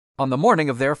On the morning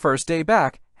of their first day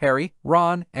back, Harry,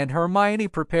 Ron, and Hermione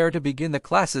prepare to begin the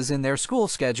classes in their school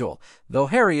schedule, though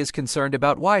Harry is concerned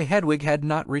about why Hedwig had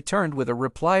not returned with a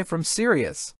reply from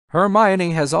Sirius.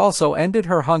 Hermione has also ended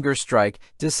her hunger strike,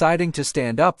 deciding to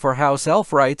stand up for house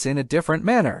elf rights in a different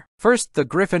manner. First, the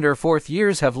Gryffindor 4th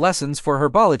years have lessons for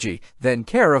Herbology, then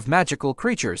care of magical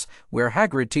creatures, where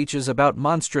Hagrid teaches about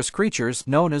monstrous creatures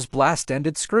known as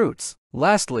Blast-Ended Skrewts.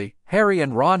 Lastly, Harry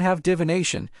and Ron have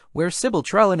Divination, where Sybill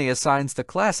Trelawney assigns the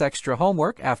class extra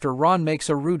homework after Ron makes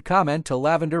a rude comment to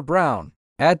Lavender Brown.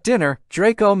 At dinner,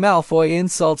 Draco Malfoy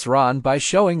insults Ron by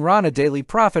showing Ron a Daily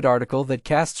Prophet article that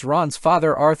casts Ron's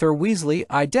father Arthur Weasley,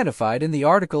 identified in the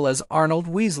article as Arnold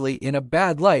Weasley, in a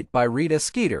bad light by Rita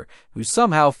Skeeter, who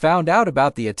somehow found out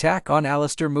about the attack on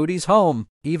Alastor Moody's home,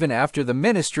 even after the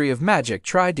Ministry of Magic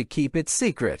tried to keep it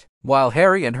secret. While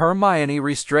Harry and Hermione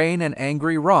restrain an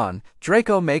angry Ron,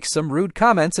 Draco makes some rude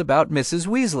comments about Mrs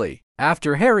Weasley.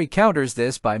 After Harry counters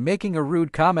this by making a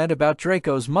rude comment about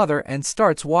Draco's mother and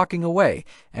starts walking away,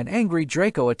 an angry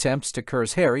Draco attempts to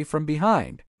curse Harry from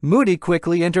behind. Moody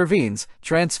quickly intervenes,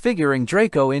 transfiguring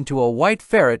Draco into a white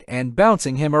ferret and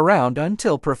bouncing him around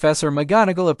until Professor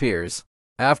McGonagall appears.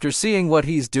 After seeing what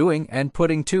he's doing and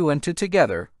putting two and two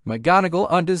together, McGonagall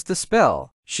undoes the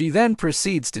spell. She then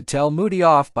proceeds to tell Moody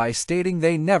off by stating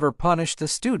they never punish the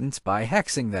students by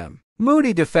hexing them.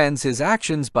 Moody defends his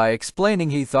actions by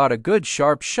explaining he thought a good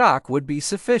sharp shock would be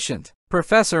sufficient.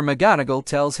 Professor McGonagall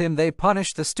tells him they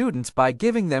punish the students by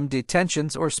giving them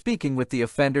detentions or speaking with the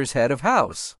offender's head of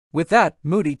house. With that,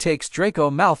 Moody takes Draco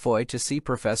Malfoy to see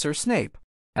Professor Snape.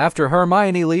 After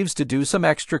Hermione leaves to do some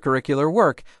extracurricular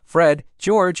work, Fred,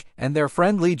 George, and their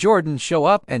friend Lee Jordan show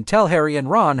up and tell Harry and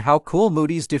Ron how cool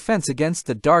Moody's defense against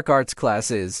the dark arts class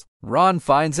is. Ron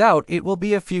finds out it will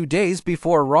be a few days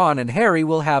before Ron and Harry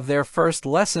will have their first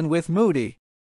lesson with Moody.